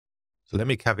So let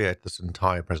me caveat this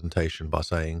entire presentation by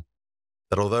saying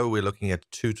that although we're looking at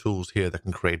two tools here that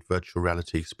can create virtual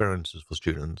reality experiences for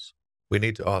students, we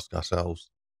need to ask ourselves,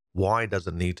 why does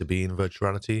it need to be in virtual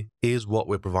reality? Is what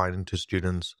we're providing to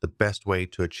students the best way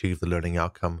to achieve the learning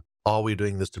outcome? Are we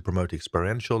doing this to promote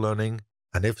experiential learning?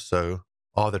 And if so,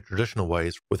 are there traditional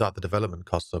ways without the development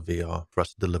costs of VR for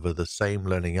us to deliver the same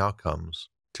learning outcomes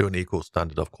to an equal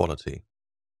standard of quality?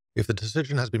 If the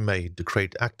decision has been made to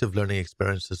create active learning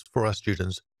experiences for our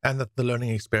students and that the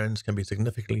learning experience can be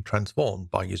significantly transformed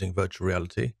by using virtual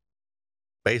reality,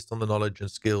 based on the knowledge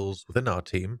and skills within our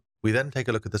team, we then take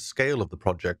a look at the scale of the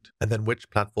project and then which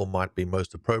platform might be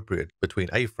most appropriate between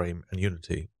A-Frame and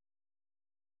Unity.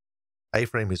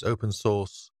 A-Frame is open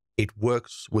source. It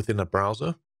works within a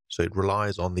browser, so it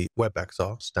relies on the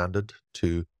WebXR standard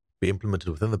to be implemented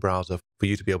within the browser for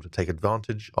you to be able to take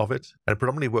advantage of it. And it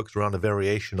predominantly works around a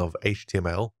variation of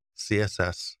HTML,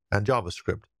 CSS, and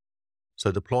JavaScript.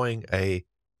 So deploying a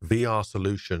VR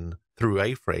solution through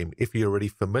A-Frame, if you're already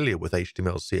familiar with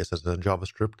HTML, CSS, and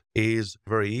JavaScript, is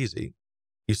very easy.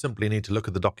 You simply need to look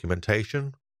at the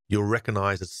documentation. You'll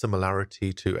recognize its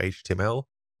similarity to HTML.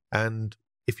 And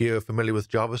if you're familiar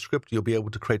with JavaScript, you'll be able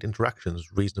to create interactions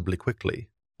reasonably quickly.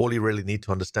 All you really need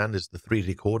to understand is the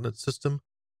 3D coordinate system,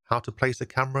 how to place a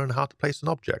camera, and how to place an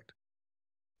object.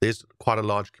 There's quite a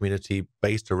large community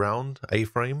based around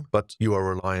A-Frame, but you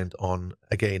are reliant on,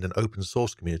 again, an open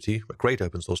source community, a great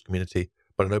open source community,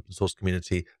 but an open source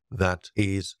community that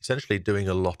is essentially doing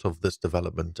a lot of this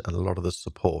development and a lot of this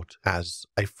support as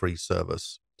a free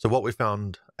service. So what we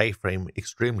found A-Frame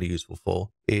extremely useful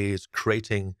for is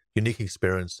creating unique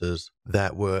experiences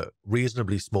that were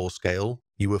reasonably small scale.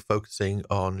 You were focusing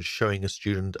on showing a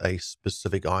student a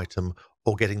specific item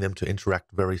or getting them to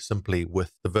interact very simply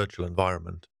with the virtual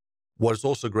environment. What is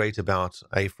also great about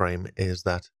A-Frame is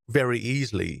that very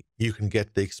easily you can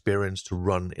get the experience to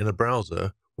run in a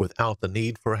browser without the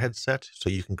need for a headset. So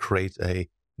you can create a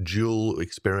dual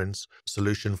experience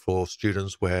solution for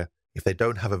students where if they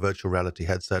don't have a virtual reality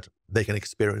headset, they can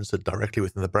experience it directly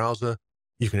within the browser.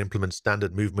 You can implement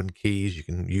standard movement keys. You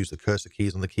can use the cursor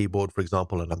keys on the keyboard, for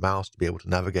example, and a mouse to be able to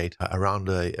navigate around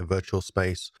a virtual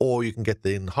space. Or you can get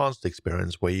the enhanced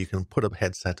experience where you can put a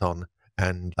headset on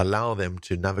and allow them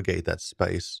to navigate that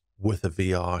space with a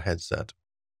VR headset.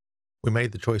 We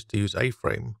made the choice to use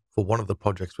A-Frame for one of the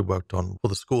projects we worked on for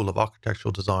the School of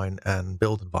Architectural Design and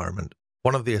Built Environment.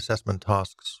 One of the assessment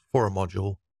tasks for a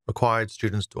module required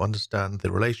students to understand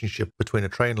the relationship between a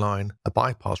train line, a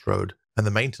bypass road, and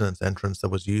the maintenance entrance that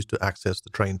was used to access the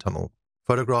train tunnel.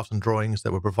 Photographs and drawings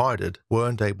that were provided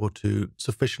weren't able to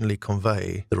sufficiently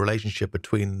convey the relationship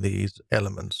between these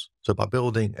elements. So by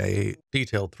building a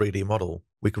detailed 3D model,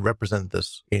 we could represent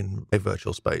this in a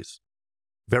virtual space.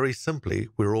 Very simply,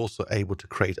 we were also able to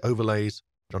create overlays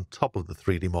on top of the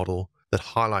 3D model that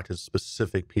highlighted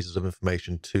specific pieces of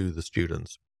information to the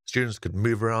students. Students could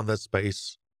move around that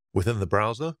space within the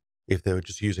browser if they were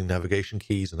just using navigation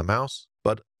keys and a mouse.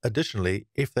 But additionally,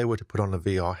 if they were to put on a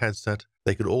VR headset,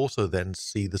 they could also then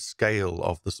see the scale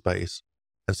of the space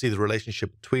and see the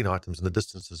relationship between items and the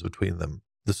distances between them.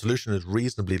 The solution is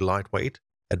reasonably lightweight.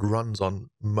 It runs on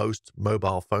most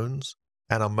mobile phones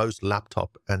and on most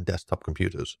laptop and desktop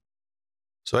computers.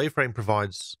 So A-Frame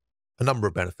provides a number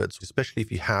of benefits, especially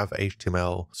if you have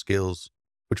HTML skills,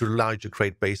 which would allow you to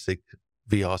create basic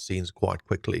VR scenes quite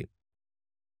quickly.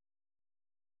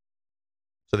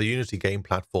 So the Unity game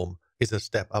platform is a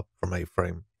step up from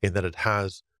A-Frame in that it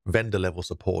has vendor-level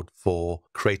support for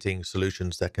creating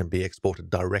solutions that can be exported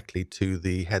directly to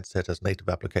the headset as native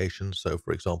applications. So,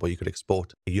 for example, you could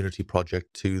export a Unity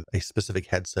project to a specific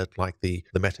headset like the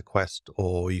Meta Quest,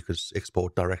 or you could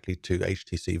export directly to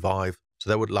HTC Vive. So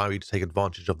that would allow you to take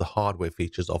advantage of the hardware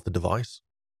features of the device.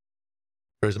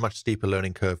 There is a much steeper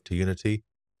learning curve to Unity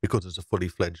because it's a fully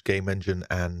fledged game engine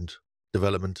and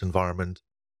development environment.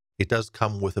 It does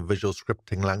come with a visual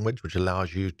scripting language, which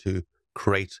allows you to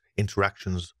create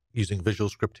interactions using visual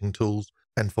scripting tools.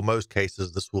 And for most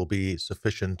cases, this will be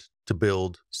sufficient to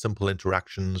build simple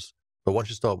interactions. But once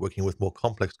you start working with more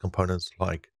complex components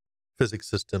like physics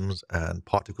systems and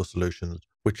particle solutions,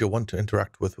 which you'll want to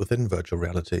interact with within virtual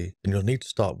reality, then you'll need to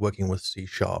start working with C#.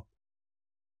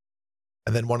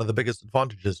 And then one of the biggest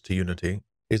advantages to Unity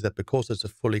is that because it's a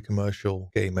fully commercial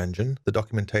game engine, the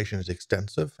documentation is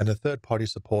extensive and the third-party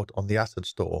support on the asset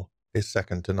store is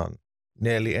second to none.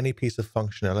 Nearly any piece of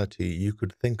functionality you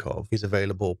could think of is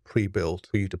available pre-built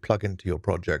for you to plug into your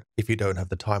project if you don't have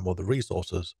the time or the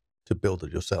resources to build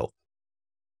it yourself.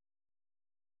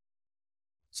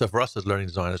 So for us as learning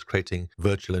designers creating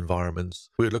virtual environments,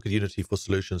 we would look at Unity for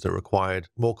solutions that required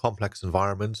more complex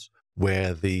environments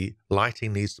where the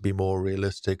lighting needs to be more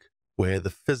realistic, where the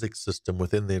physics system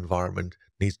within the environment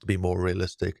needs to be more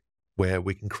realistic, where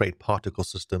we can create particle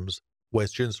systems, where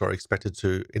students are expected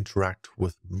to interact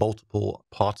with multiple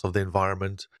parts of the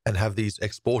environment and have these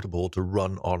exportable to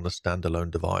run on a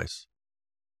standalone device.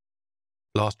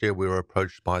 Last year, we were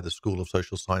approached by the School of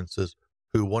Social Sciences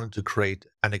who wanted to create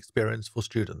an experience for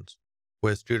students,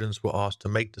 where students were asked to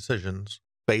make decisions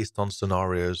based on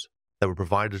scenarios that were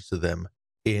provided to them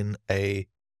in a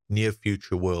near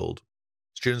future world.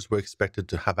 Students were expected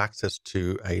to have access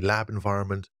to a lab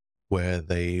environment where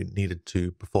they needed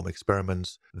to perform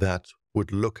experiments that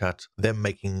would look at them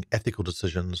making ethical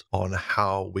decisions on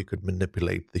how we could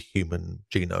manipulate the human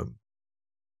genome.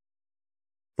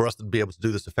 For us to be able to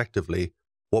do this effectively,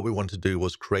 what we wanted to do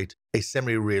was create a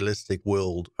semi-realistic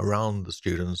world around the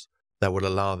students that would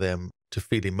allow them to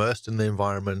feel immersed in the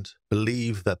environment,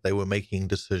 believe that they were making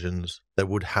decisions that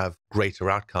would have greater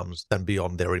outcomes than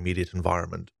beyond their immediate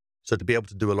environment. So to be able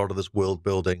to do a lot of this world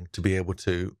building, to be able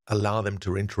to allow them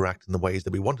to interact in the ways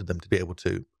that we wanted them to be able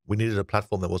to, we needed a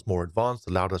platform that was more advanced,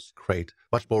 allowed us to create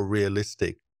much more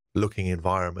realistic looking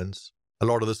environments. A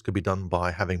lot of this could be done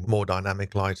by having more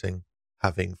dynamic lighting,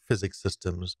 having physics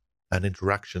systems and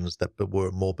interactions that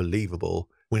were more believable.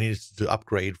 We needed to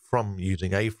upgrade from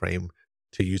using A-Frame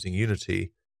to using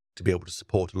Unity to be able to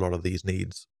support a lot of these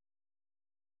needs.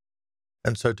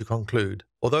 And so to conclude,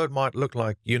 although it might look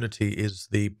like Unity is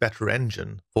the better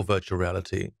engine for virtual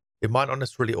reality, it might not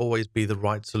necessarily always be the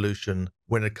right solution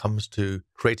when it comes to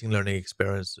creating learning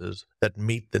experiences that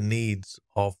meet the needs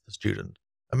of the student.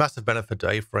 A massive benefit to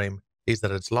A-Frame is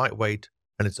that it's lightweight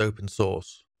and it's open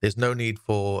source. There's no need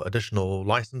for additional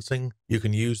licensing. You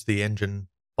can use the engine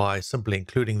by simply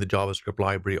including the JavaScript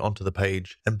library onto the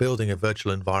page and building a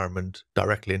virtual environment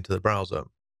directly into the browser.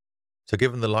 So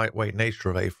given the lightweight nature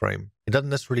of A-Frame, it doesn't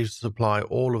necessarily supply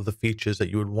all of the features that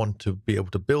you would want to be able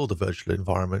to build a virtual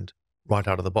environment right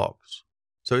out of the box.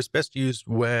 So it's best used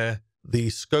where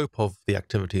the scope of the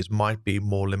activities might be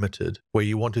more limited, where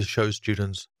you want to show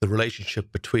students the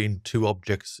relationship between two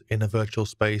objects in a virtual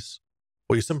space,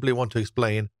 or you simply want to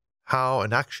explain how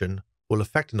an action will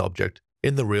affect an object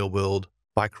in the real world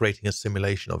by creating a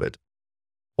simulation of it.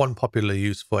 One popular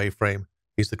use for A-Frame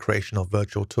is the creation of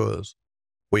virtual tours,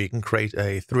 where you can create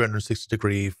a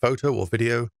 360-degree photo or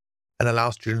video and allow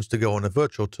students to go on a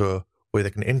virtual tour where they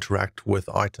can interact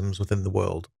with items within the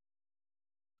world.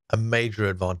 A major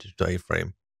advantage to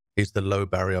A-Frame is the low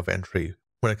barrier of entry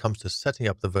when it comes to setting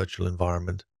up the virtual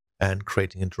environment and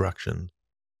creating interaction.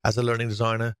 As a learning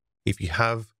designer, if you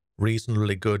have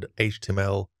reasonably good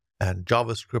HTML and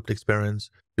JavaScript experience,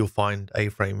 you'll find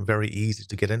A-Frame very easy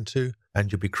to get into,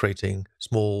 and you'll be creating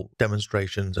small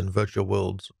demonstrations and virtual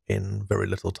worlds in very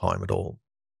little time at all.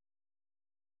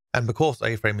 And because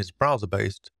A-Frame is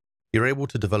browser-based, you're able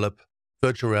to develop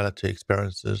virtual reality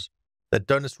experiences that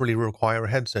don't necessarily require a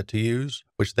headset to use,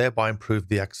 which thereby improve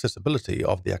the accessibility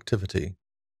of the activity.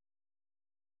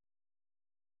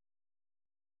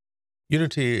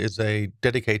 Unity is a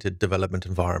dedicated development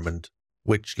environment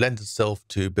which lends itself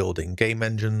to building game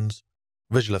engines,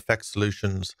 visual effects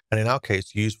solutions, and in our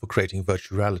case, used for creating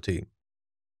virtual reality.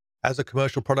 As a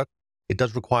commercial product, it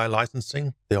does require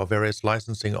licensing. There are various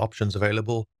licensing options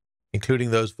available,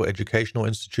 including those for educational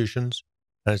institutions,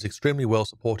 and is extremely well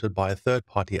supported by a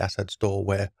third-party asset store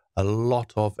where a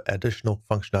lot of additional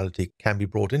functionality can be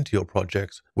brought into your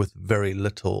projects with very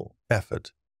little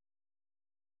effort.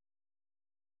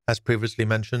 As previously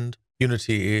mentioned,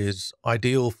 Unity is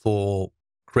ideal for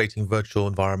creating virtual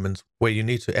environments where you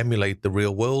need to emulate the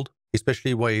real world,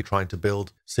 especially where you're trying to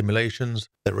build simulations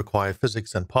that require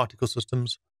physics and particle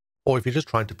systems, or if you're just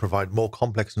trying to provide more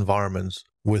complex environments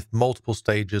with multiple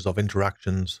stages of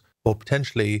interactions, or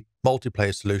potentially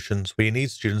multiplayer solutions where you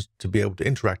need students to be able to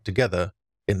interact together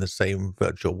in the same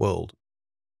virtual world.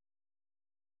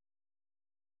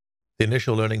 The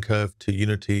initial learning curve to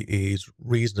Unity is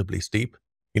reasonably steep.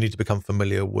 You need to become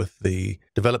familiar with the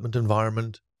development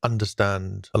environment,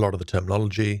 understand a lot of the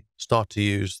terminology, start to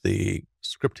use the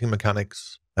scripting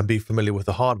mechanics, and be familiar with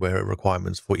the hardware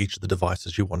requirements for each of the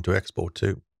devices you want to export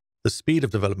to. The speed of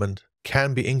development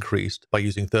can be increased by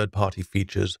using third-party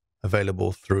features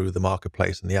available through the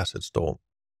marketplace and the asset store.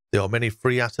 There are many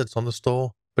free assets on the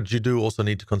store, but you do also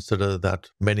need to consider that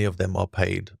many of them are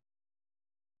paid.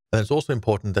 And it's also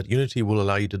important that Unity will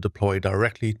allow you to deploy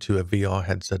directly to a VR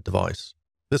headset device.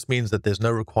 This means that there's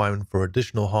no requirement for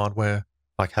additional hardware,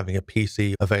 like having a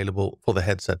PC available for the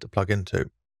headset to plug into.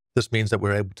 This means that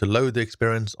we're able to load the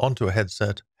experience onto a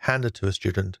headset, hand it to a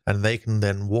student, and they can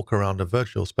then walk around a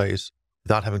virtual space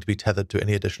without having to be tethered to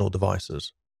any additional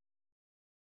devices.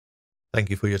 Thank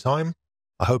you for your time.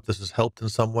 I hope this has helped in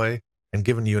some way and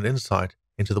given you an insight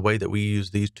into the way that we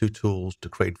use these two tools to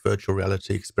create virtual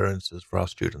reality experiences for our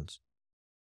students.